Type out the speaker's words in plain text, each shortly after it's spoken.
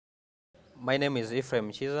My name is Ephraim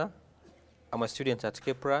Mukiza. I'm a student at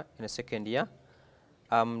Kepler in the second year.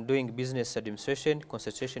 I'm doing business administration,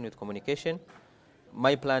 concentration with communication.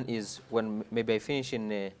 My plan is when maybe I finish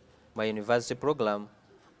in my university program,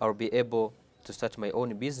 I'll be able to start my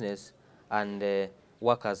own business and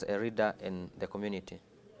work as a reader in the community.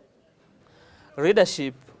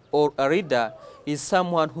 Readership or a reader is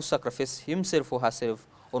someone who sacrifices himself or herself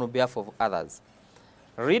on behalf of others.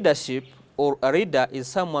 Readership or a reader is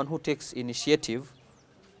someone who takes initiative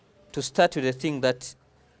to start with a thing that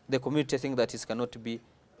the community thinks that it cannot be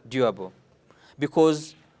doable.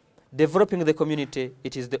 Because developing the community,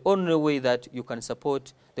 it is the only way that you can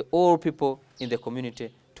support the all people in the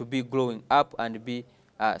community to be growing up and be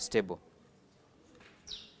stable.